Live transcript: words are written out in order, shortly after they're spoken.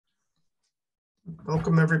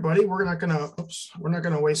Welcome everybody. We're not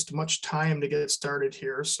gonna waste much time to get started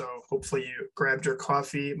here. So hopefully you grabbed your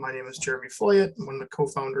coffee. My name is Jeremy Fojut. I'm one of the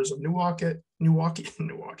co-founders of NEWaukee.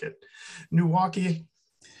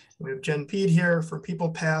 We have Jenn Pedde here for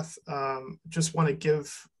PeoplePath. Just want to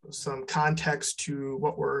give some context to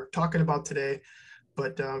what we're talking about today.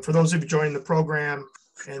 But for those of you joining the program,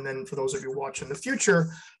 and then for those of you watching the future,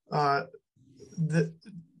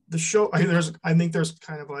 the show, I think there's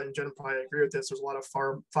kind of and Jenn probably agree with this. There's a lot of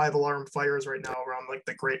five alarm fires right now around like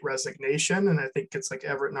the Great Resignation, and I think it's like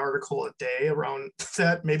an article a day around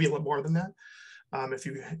that, maybe a little more than that. If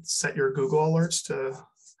you set your Google alerts to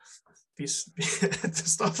be to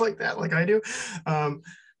stuff like that, like I do,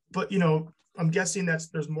 but I'm guessing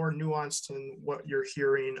there's more nuance in what you're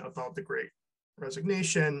hearing about the Great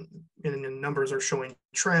Resignation, and the numbers are showing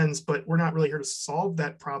trends, but we're not really here to solve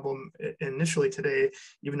that problem initially today,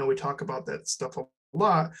 even though we talk about that stuff a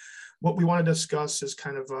lot. What we want to discuss is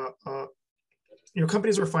kind of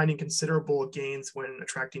companies are finding considerable gains when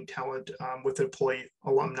attracting talent with employee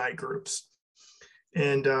alumni groups.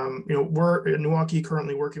 And we're in NEWaukee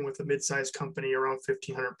currently working with a mid-sized company around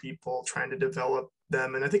 1,500 people, trying to develop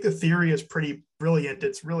them. And I think the theory is pretty brilliant.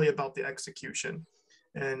 It's really about the execution.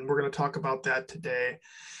 And we're going to talk about that today.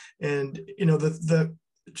 And the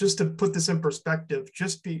just to put this in perspective,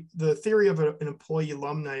 the theory of an employee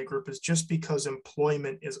alumni group is just because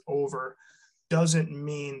employment is over doesn't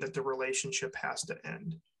mean that the relationship has to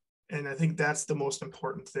end. And I think that's the most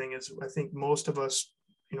important thing. Is I think most of us,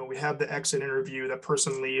 we have the exit interview, that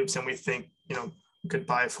person leaves, and we think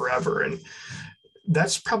goodbye forever. And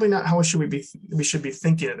that's probably not how we should be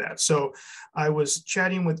thinking of that. So I was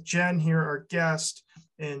chatting with Jenn here, our guest,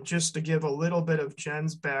 and just to give a little bit of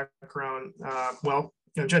Jenn's background.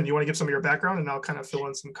 Jenn, you want to give some of your background, and I'll kind of fill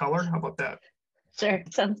in some color. How about that? Sure,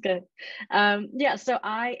 sounds good. So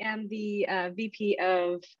I am the VP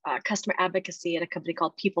of customer advocacy at a company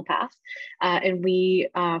called PeoplePath, and we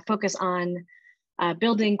focus on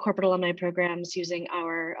building corporate alumni programs using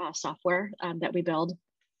our software that we build.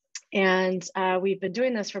 And we've been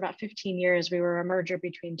doing this for about 15 years. We were a merger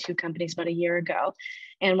between two companies about a year ago.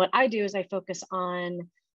 And what I do is I focus on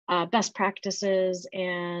best practices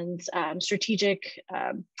and strategic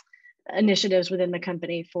initiatives within the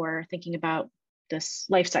company for thinking about this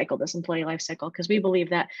life cycle, this employee life cycle, because we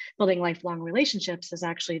believe that building lifelong relationships is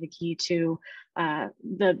actually the key to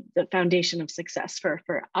the foundation of success for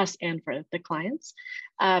us and for the clients.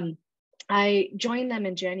 I joined them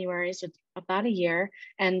in January, so it's about a year.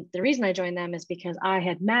 And the reason I joined them is because I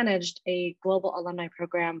had managed a global alumni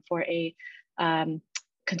program for a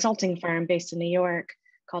consulting firm based in New York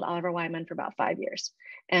called Oliver Wyman for about 5 years.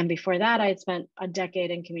 And before that, I had spent a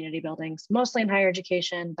decade in community buildings, mostly in higher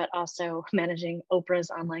education, but also managing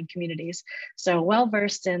Oprah's online communities. So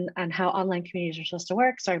well-versed in on how online communities are supposed to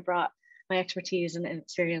work. So I brought my expertise and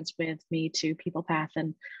experience with me to PeoplePath,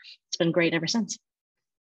 and it's been great ever since.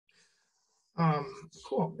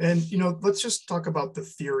 Cool. And let's just talk about the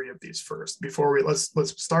theory of these first before let's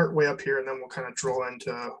start way up here, and then we'll kind of drill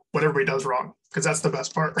into what everybody does wrong, because that's the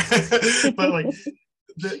best part. But like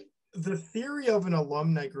the theory of an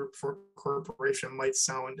alumni group for corporation might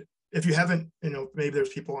sound, if you haven't, maybe there's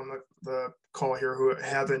people on the call here who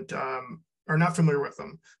haven't are not familiar with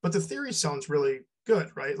them, but the theory sounds really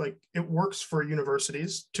good, right? Like it works for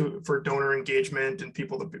universities for donor engagement and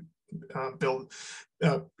people to build,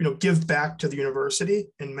 give back to the university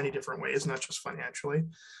in many different ways, not just financially.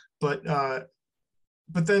 But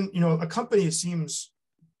then, a company seems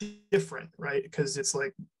different, right? Because it's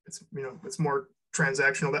more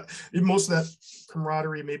transactional. That most of that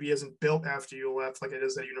camaraderie maybe isn't built after you left like it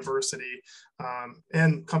is at university.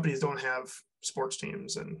 And companies don't have sports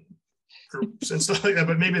teams and groups and stuff like that,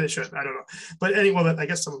 but maybe they should. I don't know. But anyway, I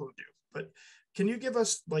guess some of them do. But can you give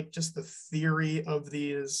us like just the theory of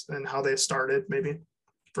these and how they started, maybe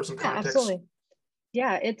for some context? Absolutely.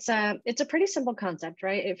 Yeah, it's a pretty simple concept,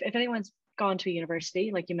 right? If anyone's gone to a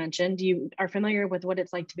university, like you mentioned, you are familiar with what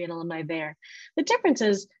it's like to be an alumni there. The difference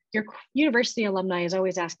is your university alumni is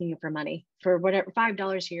always asking you for money for whatever,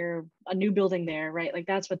 $5 here, a new building there, right? Like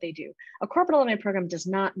that's what they do. A corporate alumni program does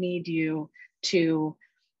not need you to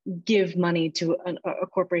give money to a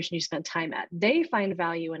corporation you spent time at. They find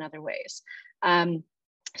value in other ways.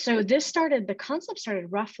 So the concept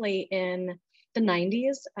started roughly in the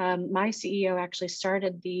 90s. My CEO actually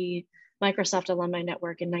started the Microsoft Alumni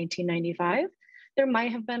Network in 1995. There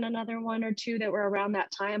might have been another one or two that were around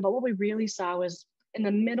that time, but what we really saw was in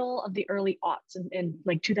the middle of the early aughts, in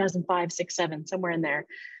like 2005, 6, 7, somewhere in there,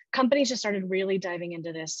 companies just started really diving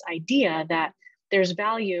into this idea that there's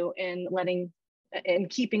value in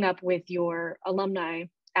keeping up with your alumni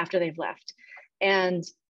after they've left. And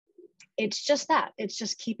it's just that. It's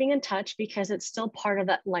just keeping in touch because it's still part of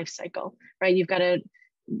that life cycle, right? You've got to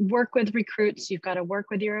work with recruits, you've got to work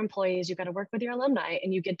with your employees, you've got to work with your alumni,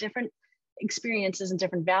 and you get different experiences and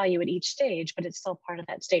different value at each stage, but it's still part of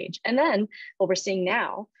that stage. And then what we're seeing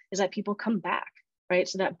now is that people come back, right?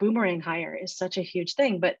 So that boomerang hire is such a huge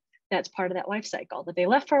thing, but that's part of that life cycle that they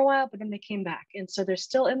left for a while, but then they came back. And so they're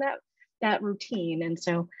still in that routine. And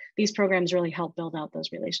so these programs really help build out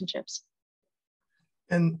those relationships.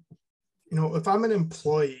 And, you know, if I'm an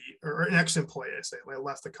employee or an ex-employee, I say, I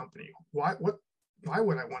left the company, why would I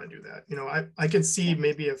want to do that? You know, I could see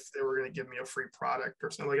maybe if they were going to give me a free product or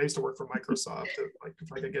something. Like I used to work for Microsoft. Like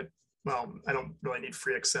if I could get, well, I don't really need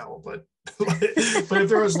free Excel, but if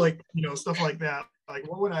there was like, you know, stuff like that, like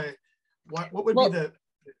what would be the.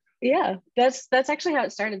 Yeah, that's actually how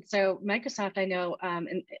it started. So Microsoft, I know,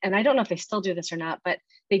 and I don't know if they still do this or not, but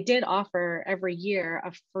they did offer every year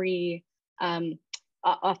a free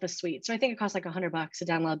Office suite. So I think it costs like $100 to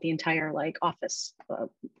download the entire like Office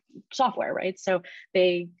software, right? So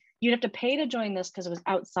you'd have to pay to join this because it was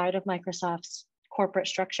outside of Microsoft's corporate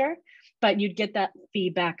structure, but you'd get that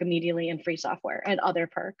feedback immediately in free software and other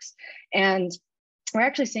perks. And we're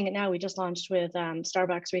actually seeing it now. We just launched with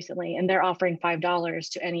Starbucks recently, and they're offering $5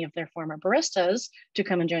 to any of their former baristas to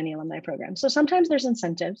come and join the alumni program. So sometimes there's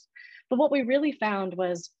incentives, but what we really found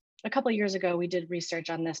was a couple of years ago, we did research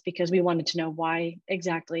on this because we wanted to know why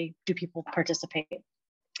exactly do people participate.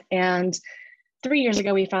 And 3 years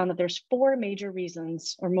ago, we found that there's 4 major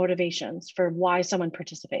reasons or motivations for why someone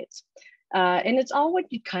participates. And it's all what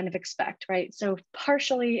you kind of expect, right? So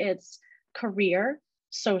partially it's career,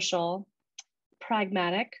 social,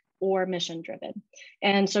 pragmatic, or mission driven.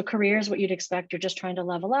 And so career is what you'd expect. You're just trying to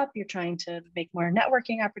level up. You're trying to make more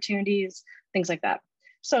networking opportunities, things like that.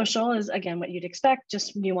 Social is, again, what you'd expect.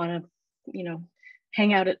 Just you want to, you know,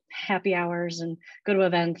 hang out at happy hours and go to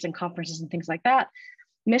events and conferences and things like that.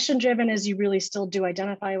 Mission driven is you really still do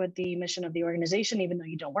identify with the mission of the organization, even though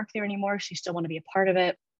you don't work there anymore. So you still want to be a part of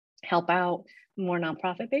it, help out, more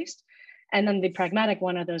nonprofit based. And then the pragmatic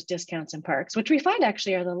one are those discounts and perks, which we find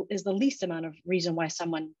actually is the least amount of reason why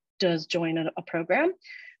someone does join a program,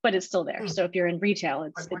 but it's still there. So if you're in retail, Why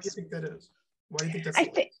do you think that is? Why do you think that's?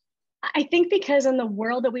 I think because in the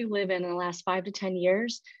world that we live in the last 5 to 10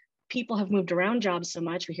 years, people have moved around jobs so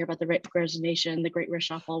much. We hear about the Great Resignation, the Great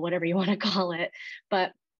Reshuffle, whatever you want to call it.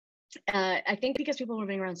 But I think because people are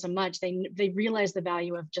moving around so much, they realize the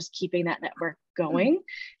value of just keeping that network going,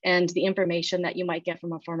 and the information that you might get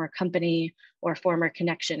from a former company or former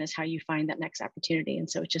connection is how you find that next opportunity. And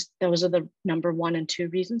so it's just, those are the number 1 and 2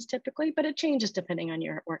 reasons typically, but it changes depending on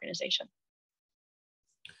your organization.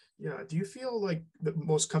 Yeah. Do you feel like that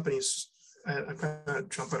most companies, I'm kind of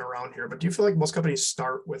jumping around here, but do you feel like most companies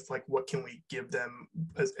start with like, what can we give them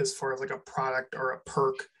as far as like a product or a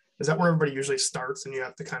perk? Is that where everybody usually starts, and you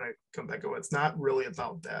have to kind of come back and go, it's not really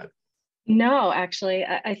about that? No, actually,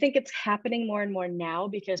 I think it's happening more and more now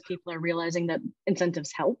because people are realizing that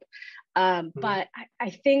incentives help. But I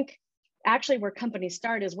think actually where companies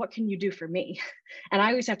start is, what can you do for me? And I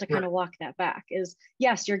always have to kind of walk that back is,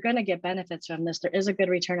 yes, you're going to get benefits from this. There is a good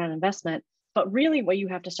return on investment, but really what you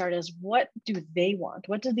have to start is, what do they want?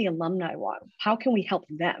 What do the alumni want? How can we help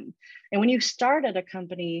them? And when you start at a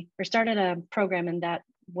company or start at a program in that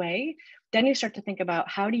way, then you start to think about,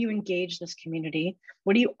 how do you engage this community?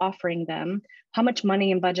 What are you offering them? How much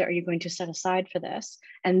money and budget are you going to set aside for this?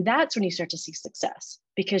 And that's when you start to see success,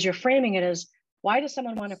 because you're framing it as, why does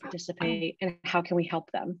someone want to participate and how can we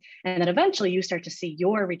help them? And then eventually you start to see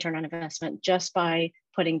your return on investment just by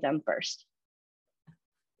putting them first.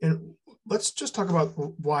 And let's just talk about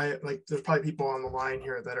why, like, there's probably people on the line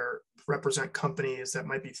here that represent companies that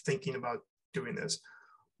might be thinking about doing this.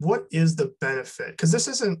 What is the benefit? Because this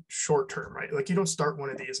isn't short term, right? Like, you don't start one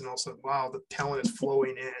of these and also, wow, the talent is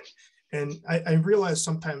flowing in. And I realize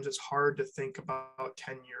sometimes it's hard to think about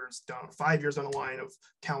 10 years down, 5 years down the line of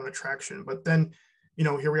talent attraction. But then, you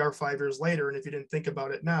know, here we are 5 years later, and if you didn't think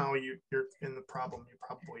about it now, you're in the problem. You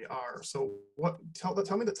probably are. So tell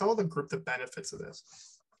the group the benefits of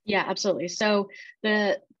this. Yeah, absolutely. So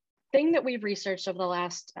the thing that we've researched over the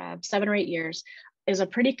last 7 or 8 years is a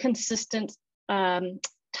pretty consistent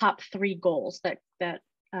top 3 goals that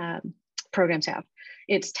programs have.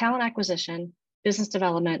 It's talent acquisition, business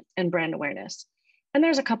development, and brand awareness. And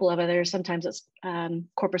there's a couple of others. Sometimes it's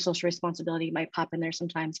corporate social responsibility might pop in there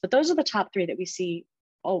sometimes, but those are the top 3 that we see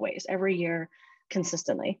always, every year,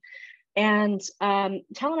 consistently. And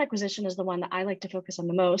talent acquisition is the one that I like to focus on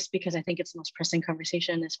the most, because I think it's the most pressing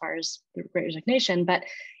conversation as far as the Great Resignation. But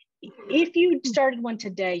if you started one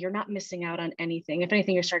today, you're not missing out on anything. If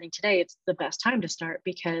anything, you're starting today, it's the best time to start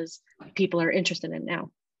because people are interested in it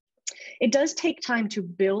now. It does take time to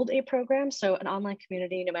build a program. So an online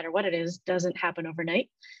community, no matter what it is, doesn't happen overnight.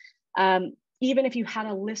 Even if you had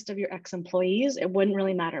a list of your ex-employees, it wouldn't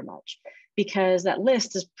really matter much because that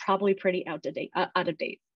list is probably pretty out of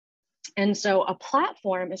date. And so a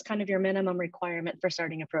platform is kind of your minimum requirement for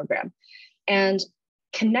starting a program. And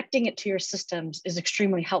connecting it to your systems is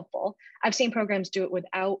extremely helpful. I've seen programs do it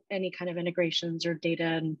without any kind of integrations or data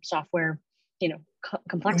and software,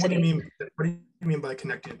 complexity. What do you mean by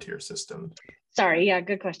connecting it to your system? Sorry, yeah,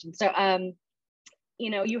 good question. So,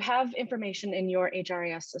 you have information in your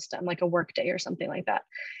HRIS system, like a Workday or something like that.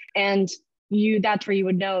 And that's where you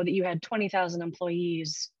would know that you had 20,000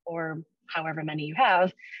 employees or however many you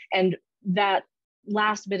have. And that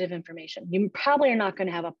last bit of information, you probably are not going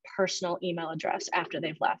to have a personal email address after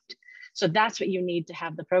they've left. So that's what you need to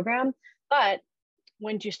have the program. But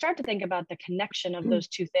when you start to think about the connection of those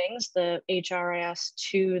two things, the HRIS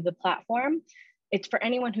to the platform, it's for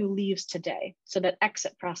anyone who leaves today. So that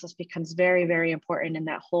exit process becomes very, very important in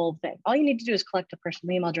that whole thing. All you need to do is collect a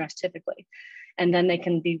personal email address typically, and then they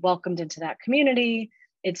can be welcomed into that community.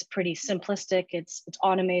 It's pretty simplistic, it's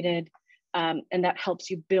automated, and that helps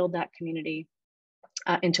you build that community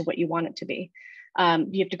into what you want it to be.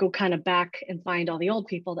 You have to go kind of back and find all the older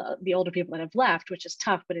people that have left, which is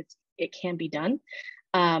tough, but it can be done.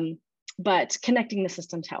 But connecting the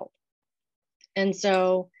systems help. And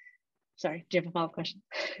so, sorry, do you have a follow-up question?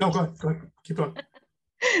 No, go ahead, keep going.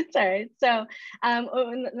 Sorry. So,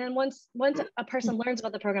 and then once a person learns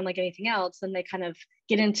about the program, like anything else, then they kind of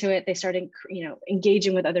get into it. They start,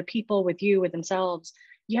 engaging with other people, with you, with themselves.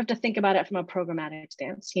 You have to think about it from a programmatic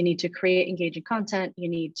stance. You need to create engaging content. You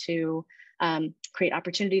need to create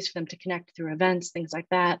opportunities for them to connect through events, things like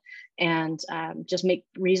that, and just make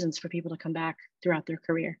reasons for people to come back throughout their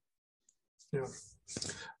career. Yeah,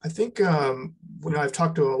 I think when I've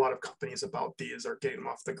talked to a lot of companies about these or getting them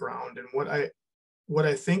off the ground, and what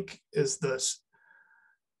I think is this,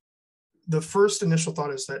 the first initial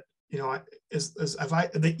thought is that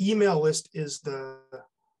the email list is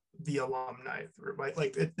the alumni, right?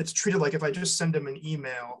 Like it's treated like if I just send them an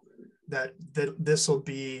email, that this will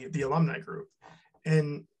be the alumni group.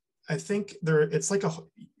 And I think it's like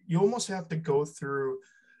you almost have to go through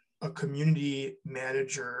a community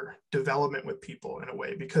manager development with people in a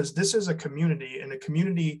way, because this is a community, and a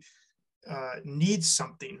community needs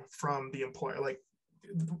something from the employer.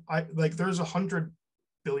 Like there's 100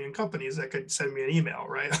 billion companies that could send me an email,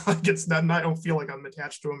 right? Like it's not, I don't feel like I'm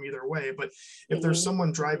attached to them either way. But if there's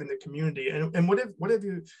someone driving the community, and what have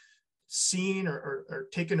you seen or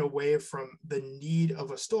taken away from the need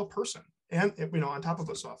of still a person, and on top of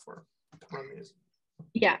a software to run these?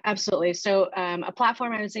 Yeah, absolutely. So a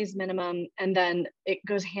platform, I would say, is minimum, and then it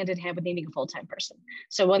goes hand in hand with needing a full-time person.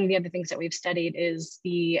 So one of the other things that we've studied is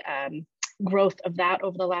the growth of that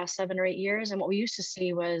over the last 7 or 8 years. And what we used to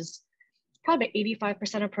see was probably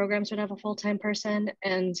 85% of programs would have a full-time person.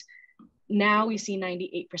 And now we see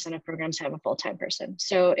 98% of programs have a full-time person.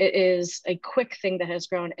 So it is a quick thing that has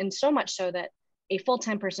grown, and so much so that a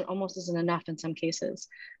full-time person almost isn't enough in some cases.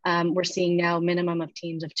 We're seeing now minimum of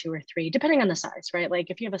teams of 2 or 3, depending on the size, right? Like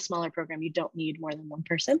if you have a smaller program, you don't need more than one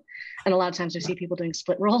person. And a lot of times we see people doing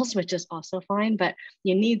split roles, which is also fine, but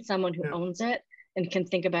you need someone who owns it and can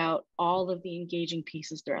think about all of the engaging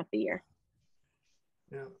pieces throughout the year.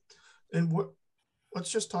 Yeah. And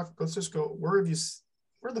let's just go, where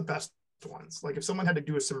are the best ones? Like if someone had to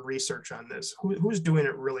do some research on this, who's doing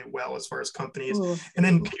it really well as far as companies? Ooh. And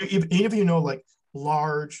then any of you know, like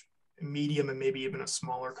large, medium, and maybe even a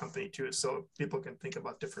smaller company too, so people can think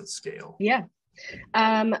about different scale? Yeah.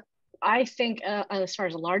 I think as far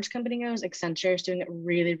as a large company goes, Accenture is doing it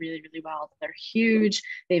really, really, really well. They're huge.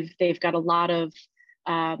 They've got a lot of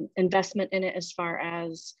investment in it as far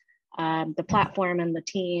as the platform and the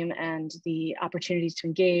team and the opportunities to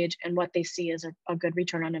engage, and what they see as a good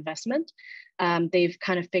return on investment. They've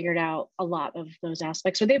kind of figured out a lot of those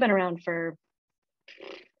aspects. So they've been around for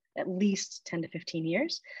at least 10 to 15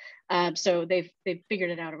 years. So they've figured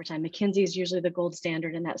it out over time. McKinsey is usually the gold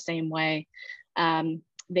standard in that same way.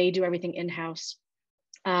 They do everything in-house.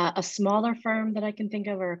 A smaller firm that I can think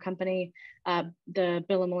of, or a company, the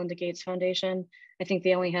Bill and Melinda Gates Foundation, I think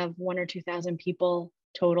they only have 1,000 or 2,000 people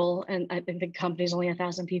total, and I think the company's only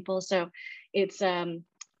 1,000 people. So it's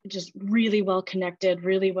just really well connected,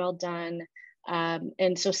 really well done.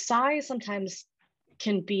 And so size sometimes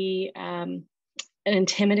can be an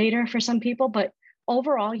intimidator for some people, but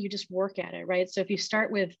overall you just work at it, right? So if you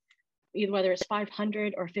start with either whether it's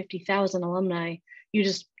 500 or 50,000 alumni, you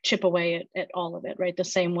just chip away at all of it, right? The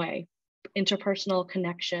same way, interpersonal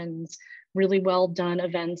connections, really well done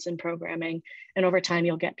events and programming. And over time,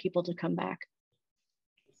 you'll get people to come back.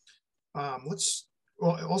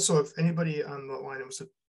 Well, also, if anybody on the line wants to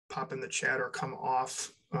pop in the chat or come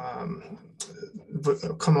off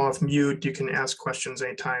mute, you can ask questions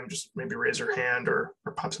anytime. Just maybe raise your hand or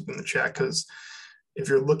pop something in the chat, because if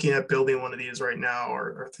you're looking at building one of these right now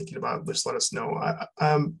or thinking about this, let us know.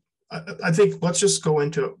 I think let's just go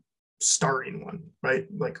into starting one, right?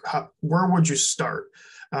 Like, where would you start?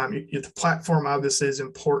 The platform obviously is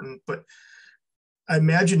important, but I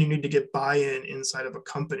imagine you need to get buy-in inside of a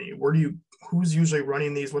company. Who's usually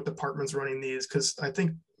running these? What department's running these? Because I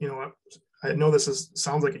think, I know this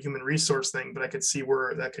sounds like a human resource thing, but I could see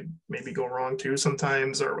where that could maybe go wrong too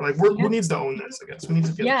sometimes, or like who needs to own this, I guess? Who needs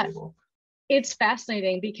to be at the table? It's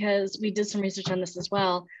fascinating because we did some research on this as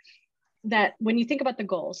well, that when you think about the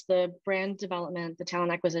goals, the brand development, the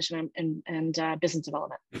talent acquisition, and business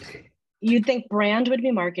development, you'd think brand would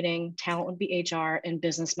be marketing, talent would be HR, and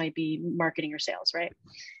business might be marketing or sales, right?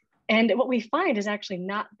 And what we find is actually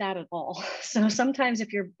not that at all. So sometimes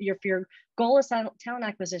if your goal is talent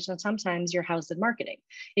acquisition, sometimes you're housed in marketing.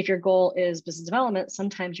 If your goal is business development,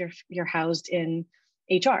 sometimes you're housed in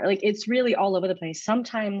HR. Like, it's really all over the place.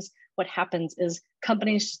 Sometimes what happens is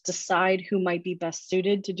companies decide who might be best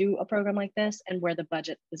suited to do a program like this and where the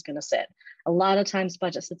budget is going to sit. A lot of times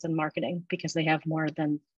budget sits in marketing because they have more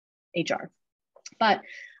than HR. But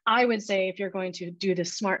I would say if you're going to do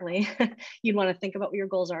this smartly, you'd want to think about what your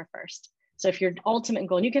goals are first. So if your ultimate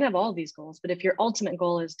goal, and you can have all these goals, but if your ultimate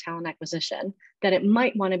goal is talent acquisition, then it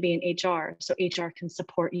might want to be in HR. So HR can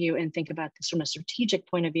support you and think about this from a strategic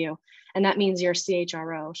point of view. And that means your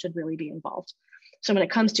CHRO should really be involved. So when it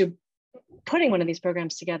comes to putting one of these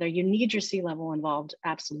programs together, you need your C-level involved,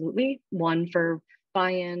 absolutely. One, for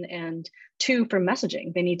buy-in, and two, for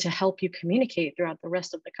messaging. They need to help you communicate throughout the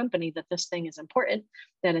rest of the company that this thing is important,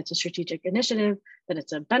 that it's a strategic initiative, that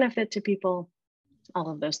it's a benefit to people, all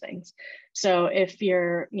of those things. So if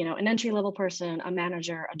you're, an entry-level person, a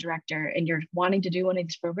manager, a director, and you're wanting to do one of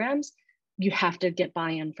these programs, you have to get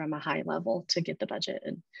buy-in from a high level to get the budget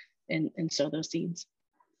and sow those seeds.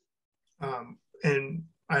 And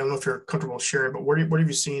I don't know if you're comfortable sharing, but what have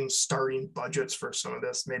you seen starting budgets for some of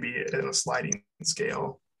this, maybe in a sliding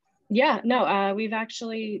scale? Yeah, no, we've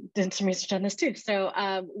actually done some research on this too. So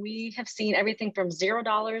we have seen everything from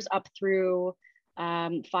 $0 up through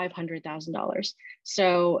 $500,000.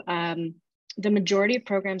 So the majority of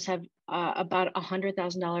programs have about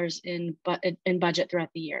 $100,000 in budget throughout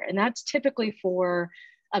the year, and that's typically for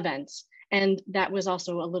events. And that was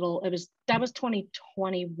also that was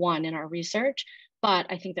 2021 in our research. But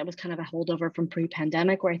I think that was kind of a holdover from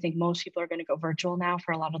pre-pandemic, where I think most people are going to go virtual now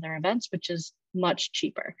for a lot of their events, which is much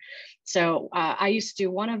cheaper. So I used to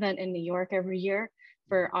do one event in New York every year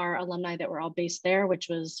for our alumni that were all based there, which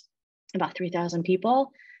was about 3,000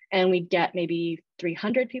 people. And we'd get maybe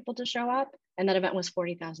 300 people to show up. And that event was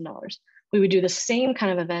 $40,000. We would do the same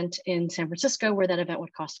kind of event in San Francisco, where that event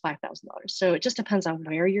would cost $5,000. So it just depends on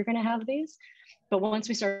where you're going to have these. But once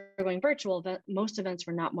we started going virtual, most events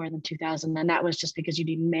were not more than 2,000. And that was just because you'd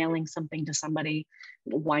be mailing something to somebody,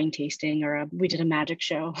 wine tasting, or we did a magic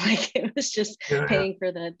show. Like, it was just paying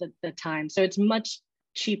for the time. So it's much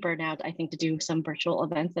cheaper now, I think, to do some virtual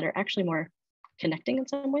events that are actually more connecting in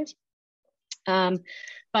some ways.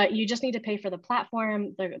 But you just need to pay for the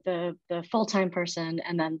platform, the full-time person,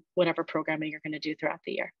 and then whatever programming you're going to do throughout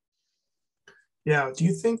the year. Yeah. Do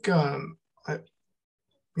you think,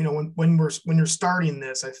 when you're starting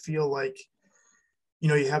this, I feel like,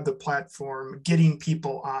 you have the platform, getting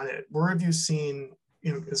people on it. Where have you seen,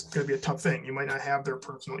 it's going to be a tough thing. You might not have their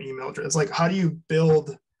personal email address. It's like, how do you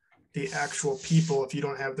build the actual people if you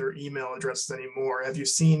don't have their email addresses anymore? Have you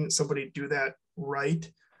seen somebody do that right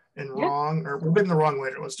and wrong, or we've been the wrong way?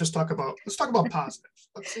 Let's talk about positives.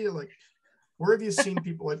 Let's see, like, where have you seen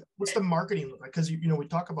people, like, what's the marketing look like? Because we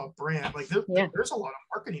talk about brand, like there's a lot of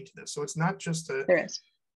marketing to this. So it's not just there is.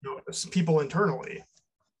 People internally.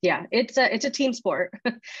 Yeah, it's a team sport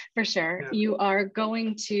for sure. Yeah. You are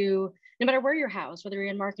going to, no matter where you're housed, whether you're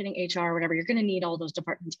in marketing, HR, or whatever, you're going to need all those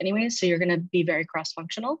departments anyways. So you're going to be very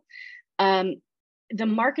cross-functional. The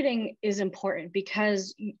marketing is important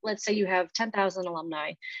because, let's say you have 10,000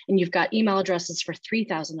 alumni and you've got email addresses for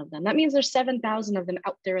 3,000 of them. That means there's 7,000 of them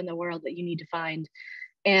out there in the world that you need to find.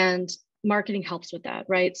 And marketing helps with that,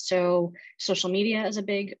 right? So social media is a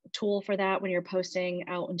big tool for that. When you're posting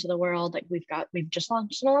out into the world, like we've just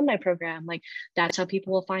launched an alumni program, like that's how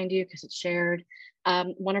people will find you, because it's shared.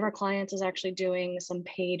 One of our clients is actually doing some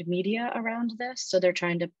paid media around this. So they're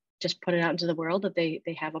trying to just put it out into the world that they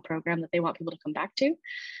have a program that they want people to come back to.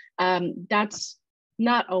 That's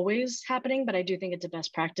not always happening, but I do think it's a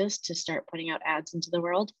best practice to start putting out ads into the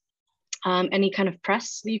world. Any kind of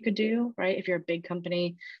press that you could do, right? If you're a big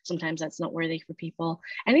company, sometimes that's noteworthy for people.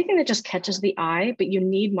 Anything that just catches the eye, but you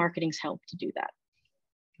need marketing's help to do that.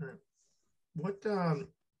 Right. What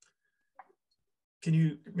can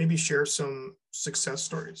you maybe share some success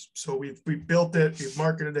stories? So we've built it, we've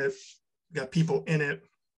marketed it, got people in it.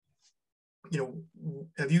 Do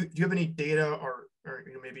you have any data or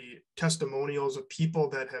maybe testimonials of people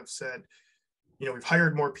that have said, we've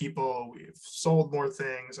hired more people, we've sold more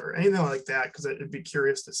things, or anything like that? Because I'd be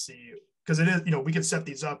curious to see, because it is, we can set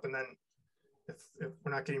these up, and then if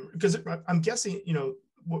we're not getting, because I'm guessing,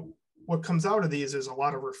 what comes out of these is a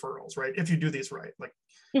lot of referrals, right? If you do these right, like,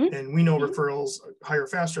 and we know referrals hire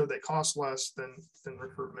faster, they cost less than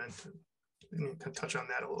recruitment. You can touch on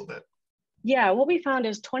that a little bit. Yeah, what we found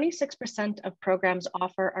is 26% of programs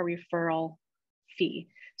offer a referral fee.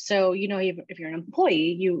 So, if you're an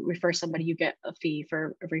employee, you refer somebody, you get a fee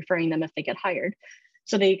for referring them if they get hired.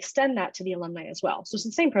 So they extend that to the alumni as well. So it's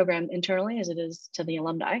the same program internally as it is to the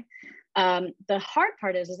alumni. The hard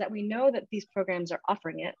part is that we know that these programs are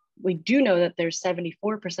offering it. We do know that there's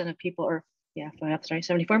 74% of people,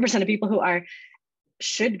 74% of people who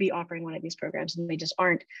should be offering one of these programs, and they just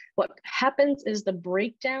aren't. What happens is the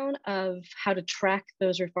breakdown of how to track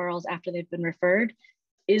those referrals after they've been referred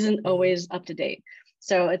isn't always up to date.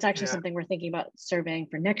 So it's actually something we're thinking about surveying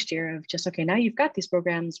for next year of just, okay, now you've got these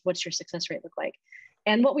programs, what's your success rate look like?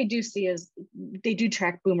 And what we do see is they do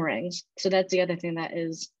track boomerangs. So that's the other thing that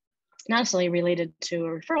is not necessarily related to a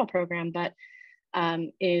referral program, but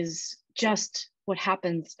is just what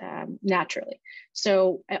happens naturally.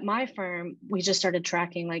 So at my firm, we just started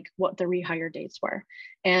tracking like what the rehire dates were.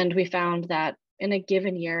 And we found that in a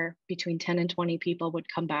given year, between 10 and 20 people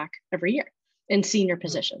would come back every year in senior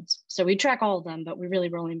positions. So we track all of them, but we really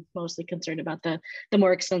were only mostly concerned about the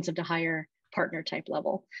more expensive to hire partner type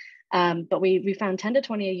level. But we found 10 to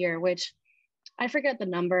 20 a year, which I forget the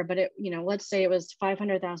number, but let's say it was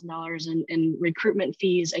 $500,000 in recruitment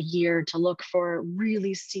fees a year to look for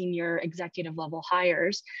really senior executive level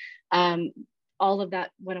hires. All of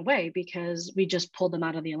that went away because we just pulled them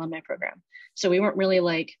out of the alumni program. So we weren't really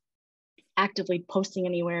like actively posting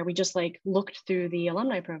anywhere. We just like looked through the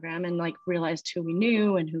alumni program and like realized who we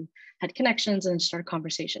knew and who had connections and started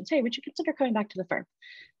conversations. Hey, would you consider coming back to the firm?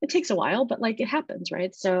 It takes a while, but like it happens,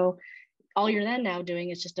 right? So all you're then now doing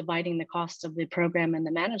is just dividing the costs of the program and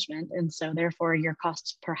the management. And so therefore your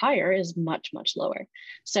costs per hire is much, much lower.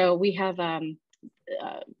 So we have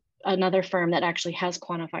another firm that actually has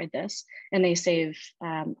quantified this, and they save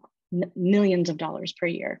millions of dollars per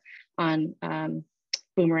year on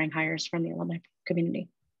boomerang hires from the alumni community.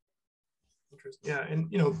 Interesting. Yeah.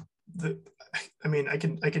 And I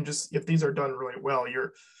can just, if these are done really well,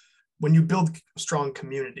 when you build strong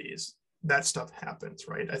communities, that stuff happens,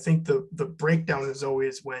 right? I think the breakdown is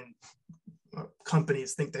always when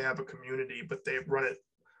companies think they have a community, but they run it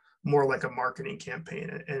more like a marketing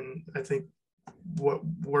campaign. And I think what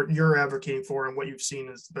you're advocating for and what you've seen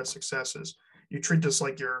as the best success is you treat this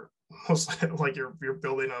like you're almost like you're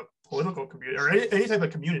building a political community or any type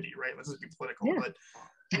of community, right? Let's just be political, but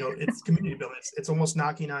it's community building. It's almost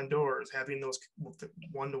knocking on doors, having those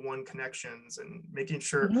one-to-one connections, and making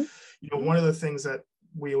sure. One of the things that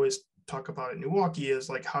we always talk about at NEWaukee is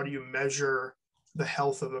like, how do you measure the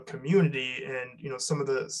health of a community? And some of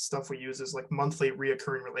the stuff we use is like monthly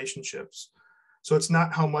reoccurring relationships. So it's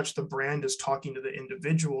not how much the brand is talking to the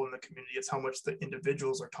individual in the community, it's how much the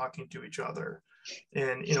individuals are talking to each other.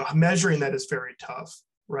 And measuring that is very tough,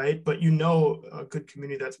 right? But a good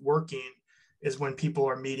community that's working is when people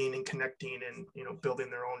are meeting and connecting and building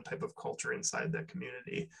their own type of culture inside that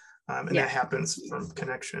community. That happens from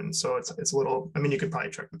connection. So it's a little, you could probably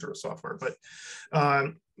check through software, but,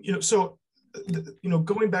 going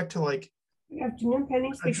back to like, good afternoon,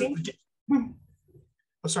 Penny speaking.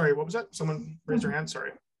 Oh, sorry, what was that? Someone raised their hand,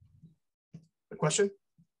 sorry. A question?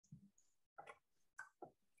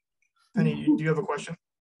 Penny, do you have a question?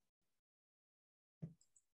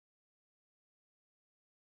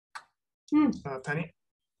 Penny?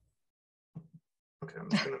 Okay, I'm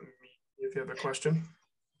just gonna mute if you have a question.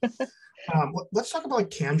 Let's talk about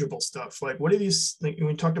like tangible stuff. Like, what are these? Like,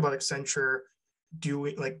 we talked about Accenture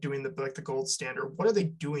doing the gold standard. What are they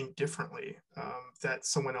doing differently that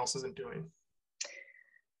someone else isn't doing?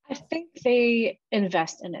 I think they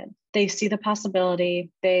invest in it. They see the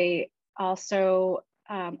possibility. They also,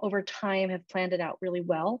 over time, have planned it out really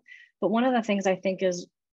well. But one of the things I think is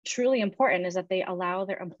truly important is that they allow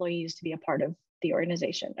their employees to be a part of the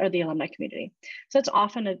organization or the alumni community. So it's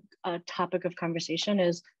often a topic of conversation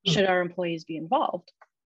is, should our employees be involved?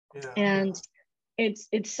 Yeah. And it's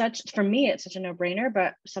such, for me, it's such a no-brainer,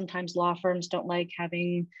 but sometimes law firms don't like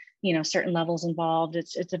having, you know, certain levels involved.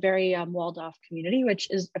 It's a very walled off community, which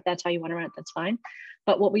is, if that's how you want to run it, that's fine.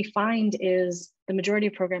 But what we find is the majority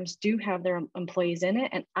of programs do have their employees in it.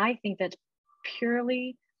 And I think that's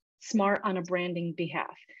purely smart on a branding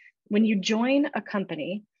behalf. When you join a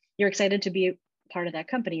company, you're excited to be part of that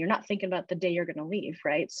company. You're not thinking about the day you're going to leave,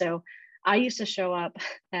 right? So I used to show up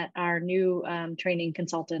at our new training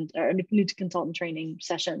consultant or new consultant training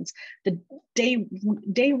sessions. The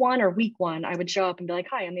day one or week one, I would show up and be like,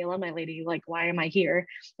 "Hi, I'm the alumni lady. Like, why am I here?"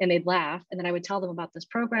 And they'd laugh. And then I would tell them about this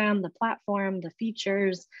program, the platform, the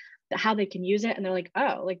features, how they can use it. And they're like,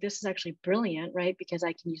 "Oh, like this is actually brilliant, right? Because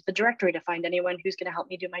I can use the directory to find anyone who's going to help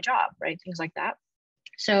me do my job, right? Things like that."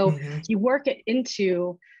 So you work it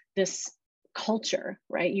into this culture,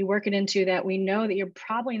 right? You work it into that we know that you're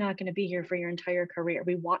probably not going to be here for your entire career.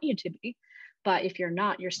 We want you to be, but if you're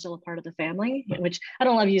not, you're still a part of the family, which I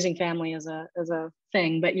don't love using family as a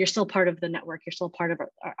thing, but you're still part of the network. You're still part of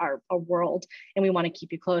our world, and we want to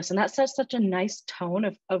keep you close. And that sets such a nice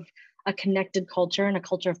tone of a connected culture and a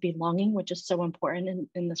culture of belonging, which is so important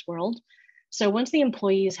in this world. So once the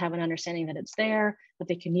employees have an understanding that it's there, that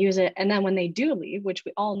they can use it, and then when they do leave, which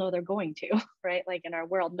we all know they're going to, right? Like in our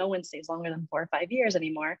world, no one stays longer than 4 or 5 years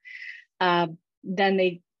anymore. Then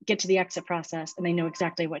they get to the exit process and they know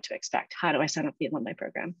exactly what to expect. How do I sign up for the alumni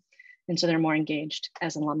program? And so they're more engaged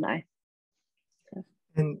as alumni.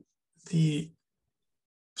 And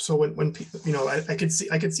so when people, you know, I could see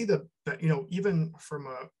the, you know, even from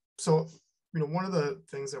you know, one of the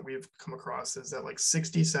things that we've come across is that like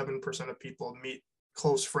 67% of people meet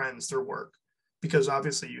close friends through work, because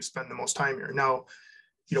obviously you spend the most time here. Now,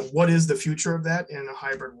 you know, what is the future of that in a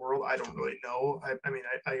hybrid world? I don't really know. I mean,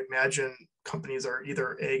 I imagine companies are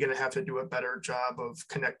either A, going to have to do a better job of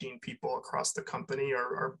connecting people across the company,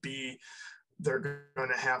 or B, they're going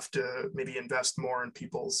to have to maybe invest more in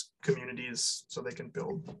people's communities so they can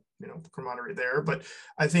build, you know, camaraderie there. But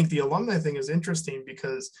I think the alumni thing is interesting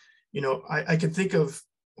because, you know, I can think of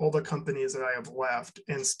all the companies that I have left,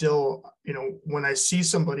 and still, you know, when I see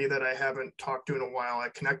somebody that I haven't talked to in a while, I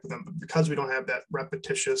connect with them. But because we don't have that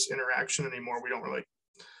repetitious interaction anymore, we don't really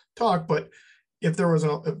talk. But if there was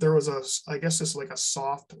a, I guess it's like a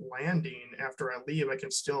soft landing after I leave, I can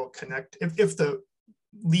still connect. If the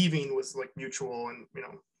leaving was like mutual and, you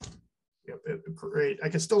know, great, I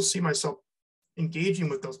can still see myself engaging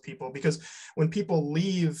with those people, because when people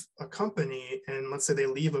leave a company and let's say they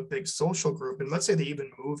leave a big social group, and let's say they even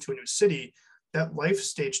move to a new city, that life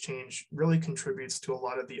stage change really contributes to a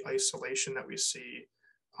lot of the isolation that we see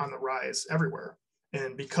on the rise everywhere.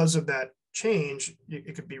 And because of that change,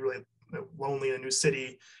 it could be really lonely in a new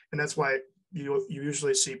city. And that's why you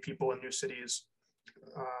usually see people in new cities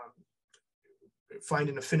find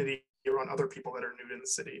an affinity around other people that are new to the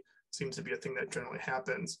city. Seems to be a thing that generally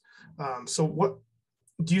happens. So what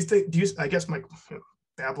do you think, I guess my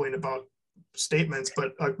babbling about statements,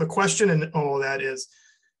 but the question in all of that is,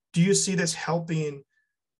 do you see this helping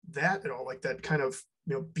that at all? Like that kind of,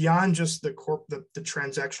 you know, beyond just the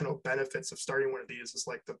transactional benefits of starting one of these, is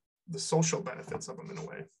like the social benefits of them in a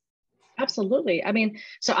way. Absolutely. I mean,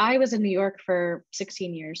 so I was in New York for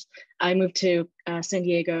 16 years. I moved to San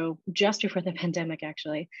Diego just before the pandemic,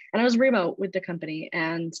 actually. And I was remote with the company.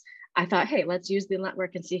 And I thought, hey, let's use the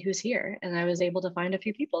network and see who's here. And I was able to find a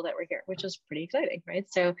few people that were here, which was pretty exciting, right?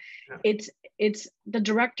 So yeah. It's the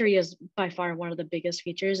directory is by far one of the biggest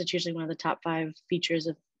features. It's usually one of the top 5 features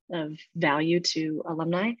of value to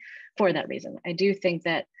alumni for that reason. I do think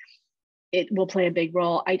that it will play a big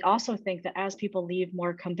role. I also think that as people leave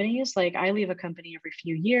more companies, like I leave a company every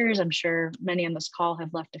few years, I'm sure many on this call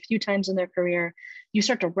have left a few times in their career, you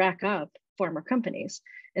start to rack up former companies.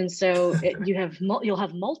 And so you'll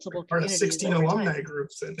have multiple communities. 16 alumni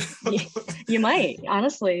groups. You might,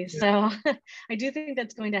 honestly. Yeah. So I do think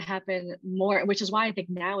that's going to happen more, which is why I think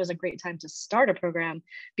now is a great time to start a program,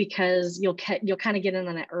 because you'll kind of get in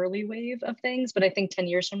on an early wave of things. But I think 10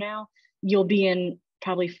 years from now, you'll be in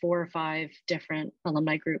probably 4 or 5 different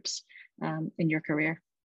alumni groups in your career.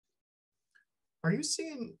 Are you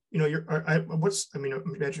seeing, you know,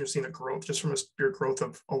 imagine you're seeing a growth just from your growth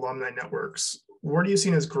of alumni networks. What are you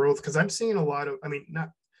seeing as growth? Because I'm seeing a lot of,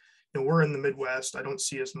 we're in the Midwest. I don't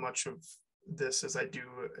see as much of this as I do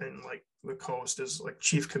in like the coast, as like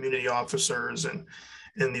chief community officers and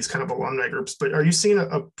these kind of alumni groups. But are you seeing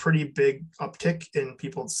a pretty big uptick in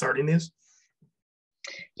people starting these?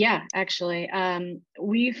 Yeah, actually,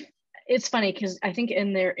 it's funny because I think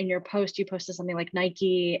in your post, you posted something like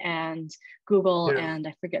Nike and Google, and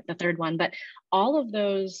I forget the third one, but all of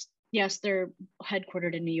those, yes, they're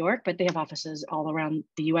headquartered in New York, but they have offices all around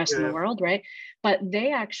the US and the world, right? But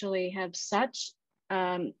they actually have such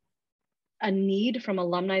a need from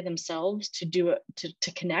alumni themselves to do it,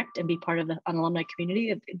 to connect and be part of an alumni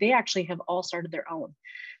community. They actually have all started their own.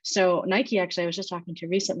 So Nike, actually, I was just talking to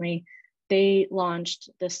recently, they launched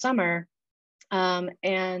this summer,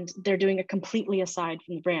 and they're doing it completely aside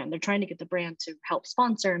from the brand. They're trying to get the brand to help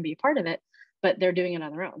sponsor and be a part of it, but they're doing it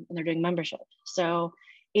on their own, and they're doing membership. So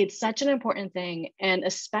it's such an important thing. And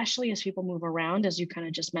especially as people move around, as you kind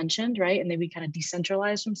of just mentioned, right? And then we kind of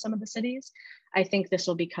decentralize from some of the cities, I think this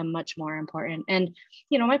will become much more important. And,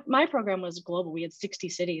 you know, my program was global. We had 60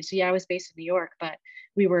 cities. So yeah, I was based in New York, but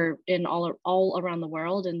we were in all around the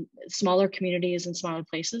world, and smaller communities and smaller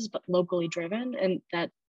places, but locally driven. And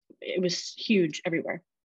that it was huge everywhere.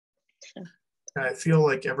 So. I feel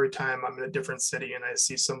like every time I'm in a different city and I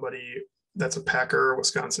see somebody that's a Packer or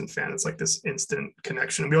Wisconsin fan, it's like this instant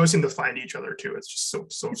connection. We always seem to find each other too. It's just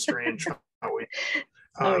so strange how we.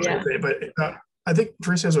 But I think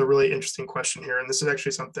Teresa has a really interesting question here, and this is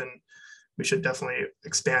actually something we should definitely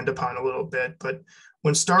expand upon a little bit. But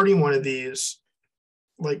when starting one of these,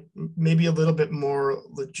 like maybe a little bit more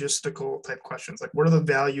logistical type questions, like what are the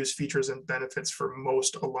values, features, and benefits for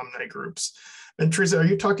most alumni groups? And Teresa, are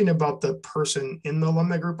you talking about the person in the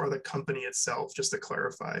alumni group or the company itself, just to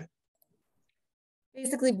clarify?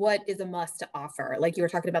 Basically, what is a must to offer? Like you were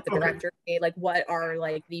talking about the directory, like what are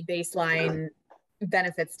like the baseline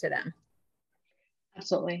benefits to them?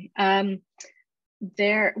 Absolutely.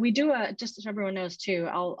 We do just so everyone knows too,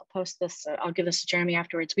 I'll post this, I'll give this to Jeremy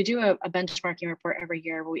afterwards. We do a benchmarking report every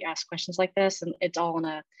year where we ask questions like this, and it's all in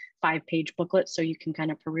a 5-page booklet, so you can kind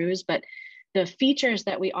of peruse. But the features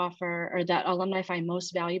that we offer, or that alumni find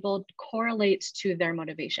most valuable, correlates to their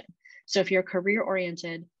motivation. So if you're career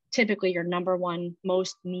oriented, typically your number one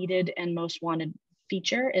most needed and most wanted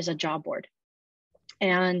feature is a job board.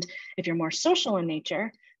 And if you're more social in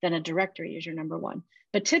nature, then a directory is your number one.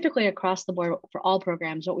 But typically across the board for all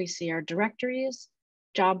programs, what we see are directories,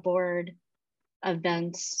 job board,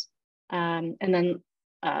 events, and then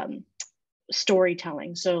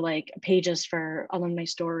storytelling. So like pages for alumni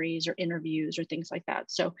stories or interviews or things like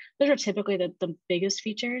that. So those are typically the biggest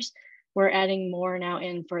features. We're adding more now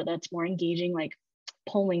in for that's more engaging, like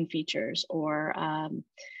polling features or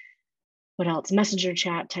what else? Messenger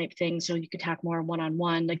chat type things. So you could talk more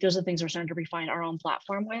one-on-one. Like those are the things we're starting to refine our own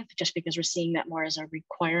platform with, just because we're seeing that more as a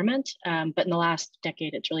requirement. But in the last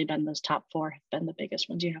decade, it's really been those top 4 have been the biggest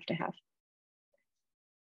ones you have to have.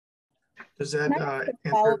 Does that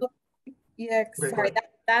sorry,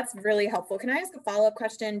 that's really helpful. Can I ask a follow-up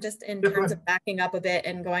question just in terms of backing up a bit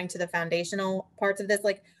and going to the foundational parts of this?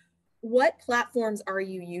 Like, what platforms are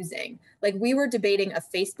you using? Like we were debating a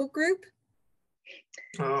Facebook group.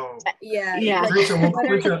 Oh yeah.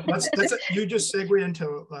 Teresa, let's you just segue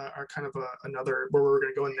into our kind of another where we're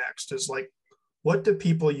going to go next is like, what do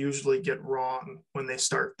people usually get wrong when they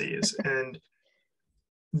start these? And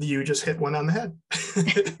you just hit one on the head.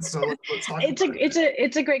 So let's talk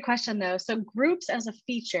it's a great question though. So groups as a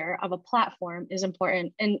feature of a platform is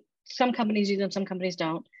important, and some companies use them, some companies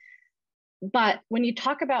don't. But when you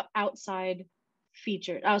talk about outside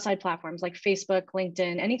platforms like Facebook,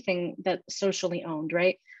 LinkedIn, anything that's socially owned,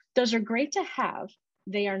 right? Those are great to have.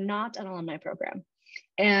 They are not an alumni program.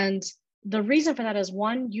 And the reason for that is,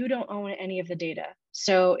 one, you don't own any of the data.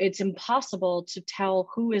 So it's impossible to tell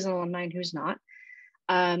who is an alumni and who's not,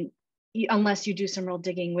 unless you do some real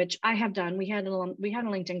digging, which I have done. We had a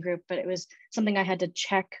LinkedIn group, but it was something I had to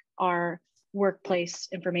check our workplace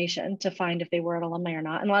information to find if they were an alumni or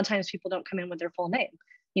not. And a lot of times people don't come in with their full name.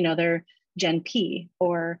 You know, they're Jenn P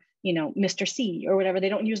or, you know, Mr. C or whatever. They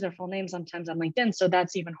don't use their full name sometimes on LinkedIn. So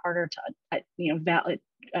that's even harder to,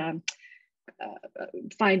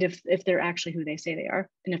 find if they're actually who they say they are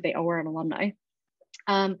and if they are an alumni.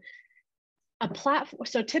 A platform.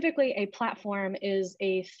 So typically a platform is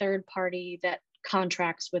a third party that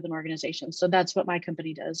contracts with an organization. So that's what my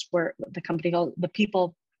company does. We're the company called the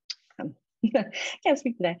People. Can't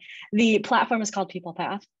speak today. The platform is called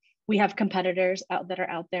PeoplePath. We have competitors that are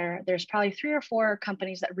out there. There's probably 3 or 4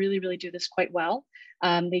 companies that really do this quite well.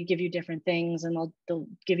 They give you different things, and they'll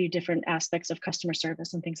give you different aspects of customer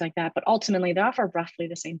service and things like that. But ultimately, they offer roughly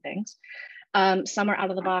the same things. Some are out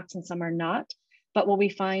of the box and some are not. But what we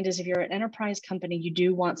find is if you're an enterprise company, you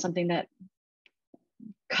do want something that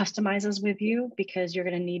customizes with you because you're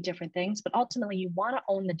going to need different things. But ultimately, you want to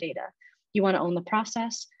own the data. You want to own the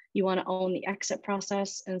process. You want to own the exit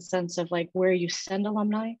process in the sense of like where you send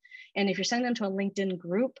alumni. And if you're sending them to a LinkedIn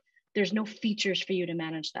group, there's no features for you to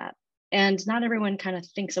manage that. And not everyone kind of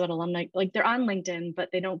thinks about alumni, like they're on LinkedIn, but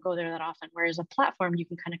they don't go there that often. Whereas a platform you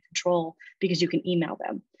can kind of control because you can email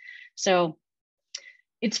them. So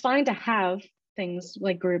it's fine to have things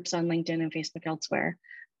like groups on LinkedIn and Facebook elsewhere.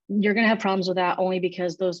 You're going to have problems with that only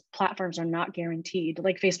because those platforms are not guaranteed.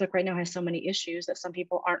 Like Facebook right now has so many issues that some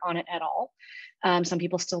people aren't on it at all. Some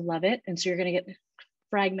people still love it. And so you're going to get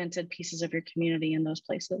fragmented pieces of your community in those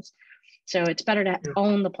places. So it's better to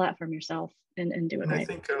own the platform yourself and do it right. I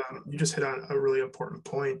think you just hit on a really important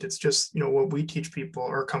point. It's just, what we teach people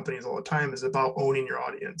or companies all the time is about owning your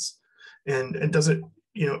audience. And it doesn't,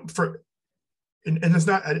 and it's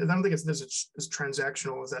not, I don't think it's as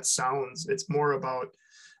transactional as that sounds. It's more about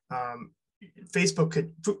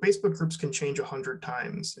Facebook groups can change 100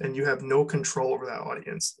 times and you have no control over that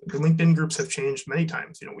audience. The LinkedIn groups have changed many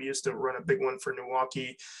times. We used to run a big one for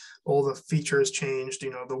NEWaukee. All the features changed,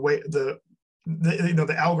 the way the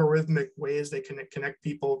algorithmic ways they connect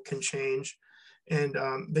people can change. And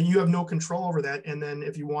then you have no control over that. And then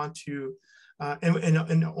if you want to,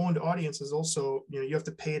 and owned audiences also, you have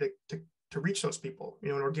to pay to reach those people.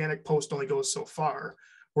 An organic post only goes so far.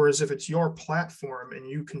 Whereas if it's your platform and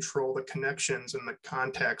you control the connections and the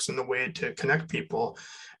contacts and the way to connect people,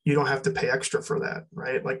 you don't have to pay extra for that,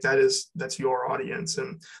 right? Like that's your audience.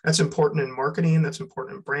 And that's important in marketing, that's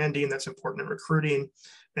important in branding, that's important in recruiting.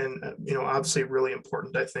 And, obviously really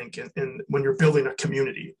important, I think, in when you're building a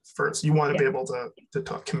community first, you want to be able to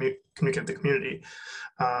communicate the community.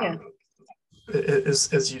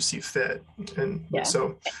 As you see fit. And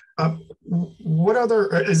so what other,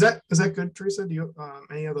 is that good, Teresa? Do you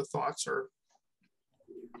any other thoughts or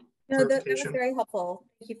no, that was very helpful.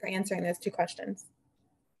 Thank you for answering those 2 questions.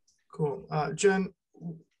 Cool. Jen,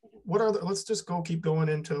 let's just keep going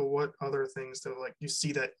into what other things that you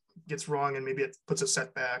see that gets wrong and maybe it puts a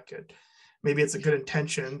setback, and maybe it's a good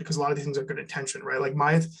intention, because a lot of these things are good intention, right? Like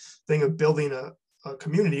my thing of building a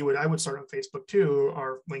community, I would start on Facebook too,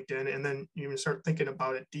 or LinkedIn, and then you start thinking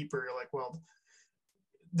about it deeper. You're like, well,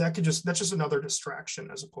 that's just another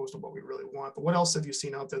distraction as opposed to what we really want. But what else have you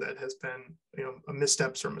seen out there that has been,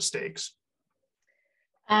 missteps or mistakes?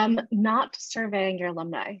 Not surveying your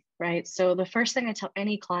alumni, right? So the first thing I tell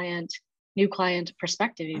any client, new client,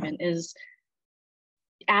 prospective even, is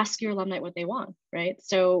ask your alumni what they want, right?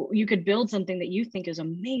 So you could build something that you think is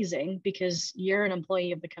amazing because you're an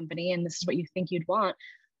employee of the company and this is what you think you'd want.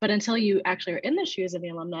 But until you actually are in the shoes of the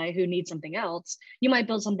alumni who need something else, you might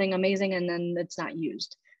build something amazing and then it's not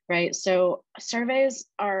used, right? So surveys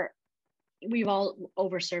we've all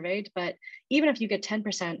over surveyed, but even if you get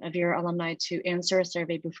 10% of your alumni to answer a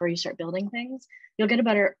survey before you start building things, you'll get a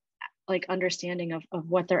better understanding of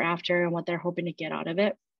what they're after and what they're hoping to get out of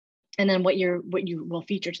it. And then what you will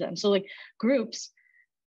feature to them. So groups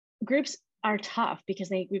are tough because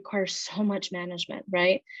they require so much management,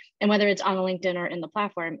 right? And whether it's on LinkedIn or in the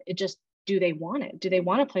platform, do they want it? Do they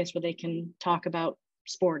want a place where they can talk about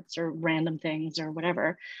sports or random things or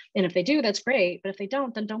whatever? And if they do, that's great. But if they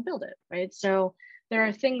don't, then don't build it, right? So there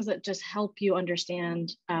are things that just help you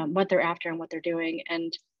understand what they're after and what they're doing,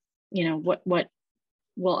 and what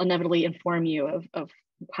will inevitably inform you of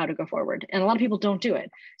how to go forward. And a lot of people don't do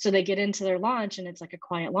it. So they get into their launch and it's like a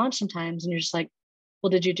quiet launch sometimes. And you're just like,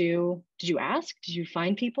 well, did you ask? Did you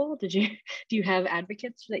find people? Do you have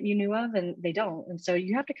advocates that you knew of? And they don't. And so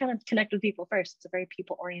you have to kind of connect with people first. It's a very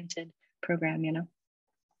people-oriented program,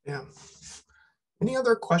 Yeah. Any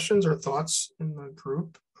other questions or thoughts in the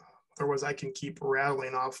group? Otherwise, I can keep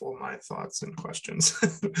rattling off all my thoughts and questions.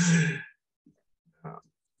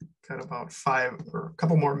 Got about 5 or a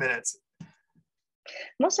couple more minutes.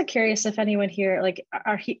 I'm also curious if anyone here,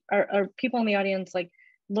 are people in the audience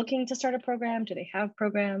looking to start a program? Do they have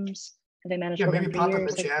programs? Do they manage? Yeah, maybe pop in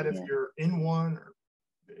the chat if you're in one or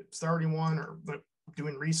starting one or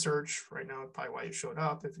doing research right now. Probably why you showed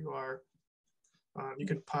up. If you are, you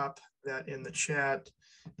can pop that in the chat,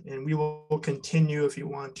 and we will continue if you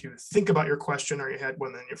want to think about your question or you had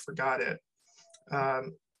one and you forgot it.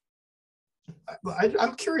 I'm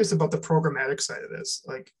curious about the programmatic side of this.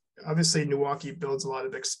 Obviously NEWaukee builds a lot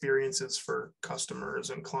of experiences for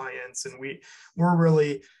customers and clients, and we're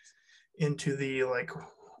really into the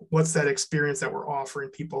what's that experience that we're offering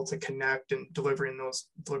people to connect and delivering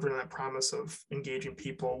that promise of engaging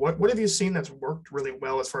people. What have you seen that's worked really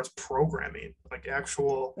well as far as programming,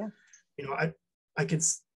 actual, I could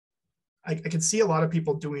see a lot of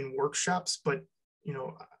people doing workshops, but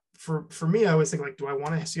for me, I always think do I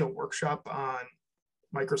want to see a workshop on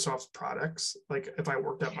Microsoft's products? If I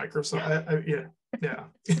worked at Microsoft, No.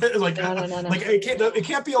 It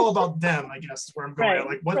can't be all about them, I guess, is where I'm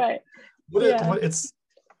going. Right, what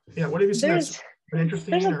have you seen?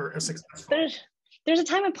 interesting or a successful? There's a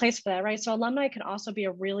time and place for that, right? So alumni can also be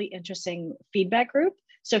a really interesting feedback group.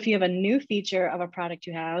 So if you have a new feature of a product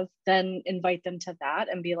you have, then invite them to that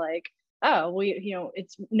and be like, oh,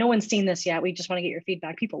 it's no one's seen this yet. We just want to get your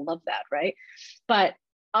feedback. People love that, right? But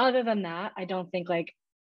other than that, I don't think like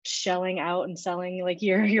shelling out and selling like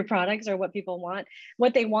your products are what people want.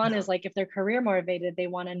 What they want is like, if they're career motivated, they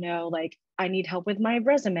want to know like, I need help with my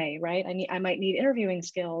resume, right? I might need interviewing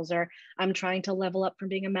skills, or I'm trying to level up from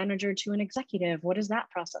being a manager to an executive. What does that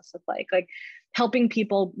process look like? Like helping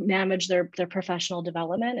people manage their professional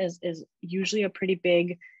development is usually a pretty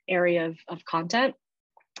big area of content.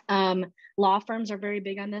 Law firms are very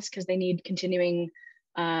big on this because they need continuing,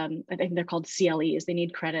 I think they're called CLEs. They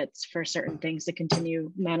need credits for certain things to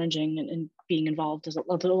continue managing and being involved.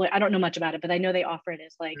 I don't know much about it, but I know they offer it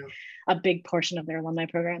as like a big portion of their alumni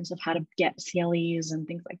programs of how to get CLEs and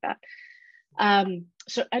things like that.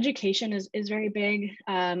 So education is very big.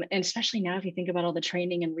 And especially now, if you think about all the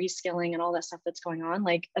training and reskilling and all that stuff that's going on,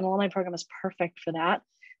 like an alumni program is perfect for that.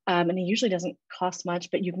 And it usually doesn't cost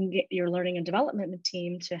much, but you can get your learning and development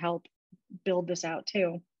team to help build this out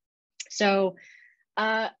too. So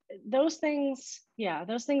those things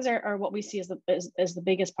are what we see as the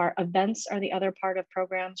biggest part. Events are the other part of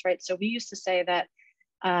programs, right? So we used to say that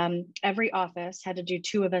every office had to do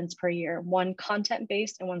 2 events per year, one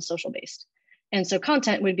content-based and one social-based. And so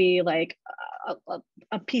content would be like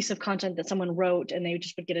a piece of content that someone wrote, and they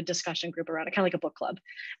just would get a discussion group around it, kind of like a book club.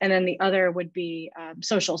 And then the other would be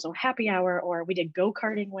social, so happy hour, or we did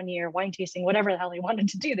go-karting one year, wine tasting, whatever the hell they wanted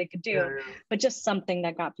to do, they could do, but just something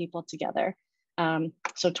that got people together.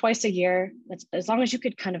 So twice a year, as long as you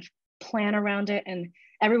could kind of plan around it, and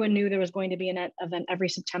everyone knew there was going to be an event every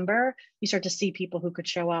September, you start to see people who could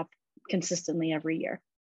show up consistently every year.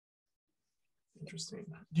 Interesting.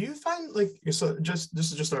 Do you find like, so this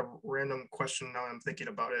is just a random question now I'm thinking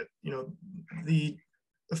about it, the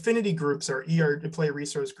affinity groups or employee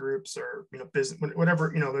resource groups, or, business,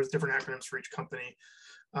 whatever, there's different acronyms for each company.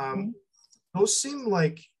 Those seem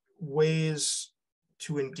like ways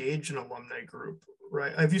to engage an alumni group,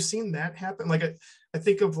 right? Have you seen that happen? Like I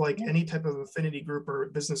think of like any type of affinity group or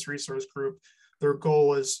business resource group, their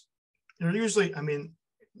goal is, they're usually,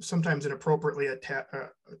 sometimes inappropriately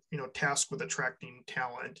tasked with attracting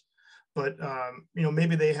talent, but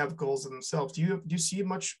maybe they have goals of themselves. Do you see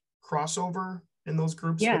much crossover in those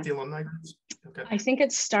groups with the alumni groups? Okay. I think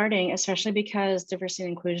it's starting, especially because diversity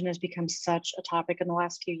and inclusion has become such a topic in the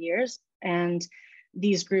last few years, and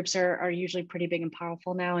these groups are usually pretty big and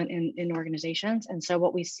powerful now in organizations. And so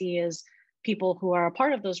what we see is people who are a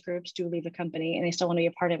part of those groups do leave the company, and they still want to be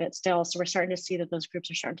a part of it still. So we're starting to see that those groups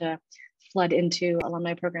are starting to flood into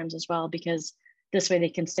alumni programs as well, because this way they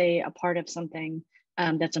can stay a part of something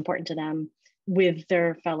that's important to them with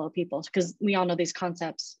their fellow people. Because we all know these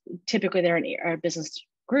concepts, typically they're in our business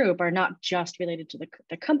group, are not just related to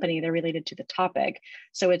the company, they're related to the topic.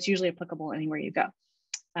 So it's usually applicable anywhere you go.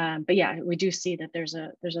 But yeah, we do see that there's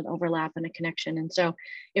an overlap and a connection. And so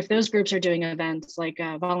if those groups are doing events, like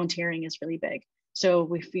volunteering is really big. So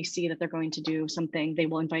if we see that they're going to do something, they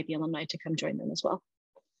will invite the alumni to come join them as well.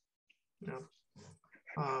 Yeah.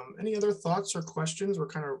 Any other thoughts or questions? We're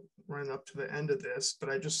kind of running up to the end of this, but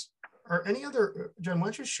Jenn, why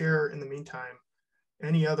don't you share in the meantime,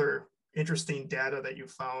 any other interesting data that you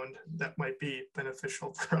found that might be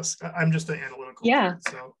beneficial for us? I'm just an analytical nerd,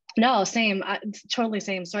 so. No, same, totally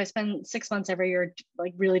same. So I spend 6 months every year,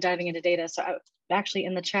 like really diving into data. So I actually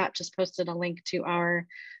in the chat just posted a link to our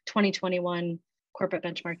 2021 corporate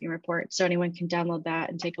benchmarking report. So anyone can download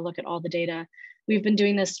that and take a look at all the data. We've been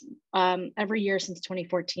doing this every year since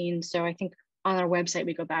 2014. So I think on our website,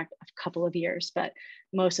 we go back a couple of years, but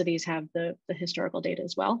most of these have the historical data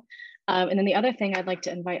as well. And then the other thing I'd like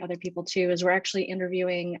to invite other people to is we're actually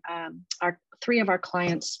interviewing our 3 of our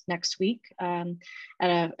clients next week at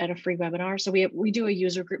a free webinar. So we do a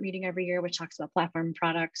user group meeting every year, which talks about platform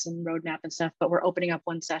products and roadmap and stuff, but we're opening up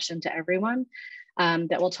one session to everyone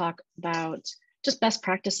that will talk about just best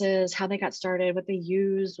practices, how they got started, what they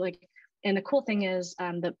use, like. And the cool thing is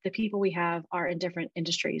the people we have are in different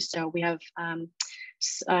industries. So we have a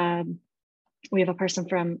person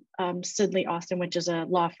from Sidley Austin, which is a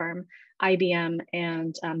law firm, IBM,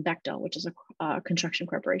 and Bechtel, which is a construction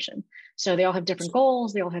corporation. So they all have different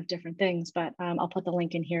goals. They all have different things, but I'll put the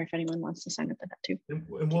link in here if anyone wants to sign up for that too.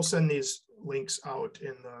 And we'll send these links out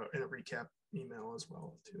in a recap email as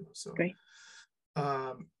well too. So great.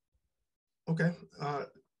 Okay.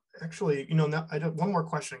 Actually, now I have one more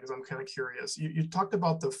question because I'm kind of curious. You talked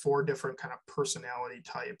about the 4 different kind of personality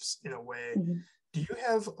types in a way. Mm-hmm. Do you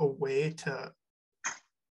have a way to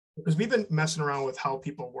because we've been messing around with how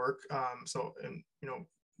people work. So, and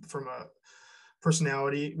from a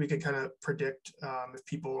personality, we can kind of predict if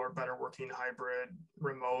people are better working hybrid,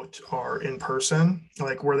 remote, or in person,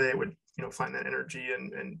 like where they would find that energy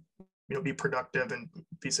and be productive and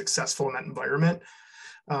be successful in that environment.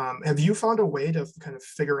 Have you found a way to kind of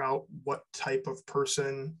figure out what type of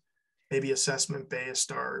person, maybe assessment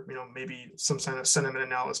based, or maybe some kind of sentiment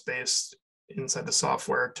analysis based inside the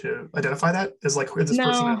software, to identify that as like, is this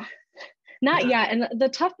person? Not yet. And the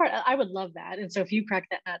tough part, I would love that. And so if you crack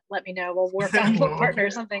that nut, let me know. We'll work on a partner or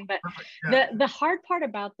something. But the hard part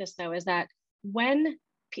about this though is that when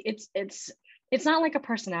it's not like a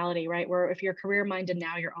personality, right? Where if you're career minded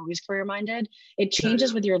now, you're always career minded. It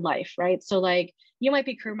changes with your life, right? So like you might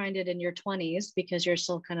be career minded in your 20s because you're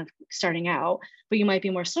still kind of starting out, but you might be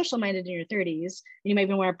more social minded in your 30s. And you might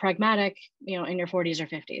be more pragmatic, in your 40s or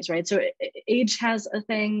 50s, right? So age has a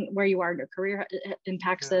thing where you are in your career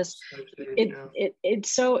impacts this. It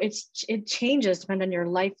changes depending on your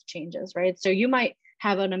life changes, right? So you might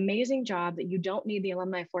have an amazing job that you don't need the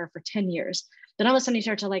alumni for 10 years. Then all of a sudden you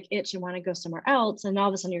start to like itch and want to go somewhere else. And all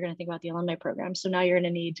of a sudden you're going to think about the alumni program. So now you're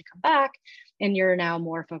going to need to come back and you're now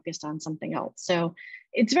more focused on something else. So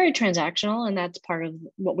it's very transactional, and that's part of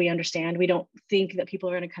what we understand. We don't think that people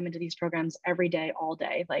are going to come into these programs every day, all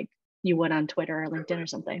day, like you would on Twitter or LinkedIn or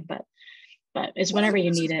something, but it's whenever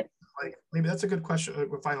you need it. Like maybe that's a good question,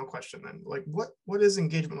 a final question then. Like what is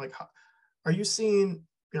engagement like? How, are you seeing,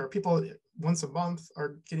 people once a month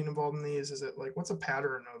are getting involved in these? Is it like, what's a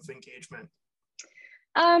pattern of engagement?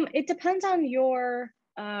 It depends on your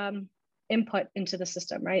input into the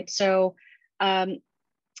system, right? So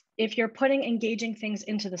if you're putting engaging things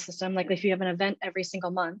into the system, like if you have an event every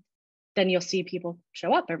single month, then you'll see people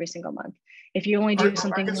show up every single month. If you only do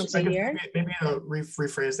something once a year. Maybe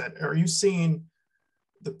rephrase that. Are you seeing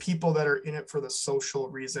the people that are in it for the social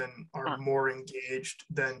reason are more engaged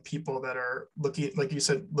than people that are looking, like you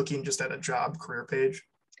said, looking just at a job career page?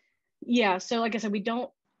 Yeah, so like I said,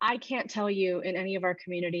 I can't tell you in any of our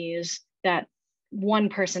communities that one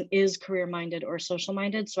person is career minded or social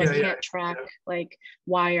minded. So I can't track like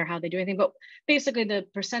why or how they do anything. But basically the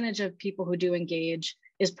percentage of people who do engage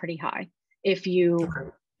is pretty high if you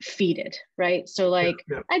feed it, right? So like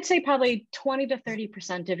I'd say probably 20 to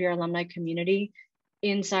 30% of your alumni community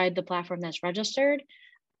inside the platform that's registered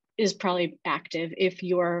is probably active if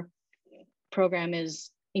your program is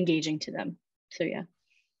engaging to them. So yeah.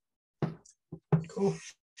 Cool.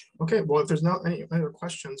 Okay, well, if there's not any other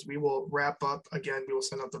questions, we will wrap up. Again, we will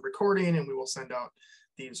send out the recording and we will send out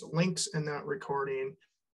these links in that recording.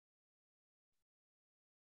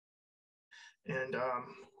 And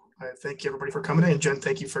I thank you everybody for coming in. And Jen,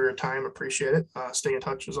 thank you for your time. Appreciate it. Stay in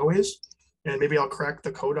touch as always. And maybe I'll crack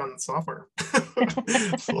the code on the software.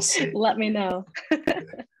 We'll see. Let me know.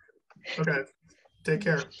 Okay. Take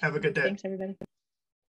care. Have a good day. Thanks, everybody.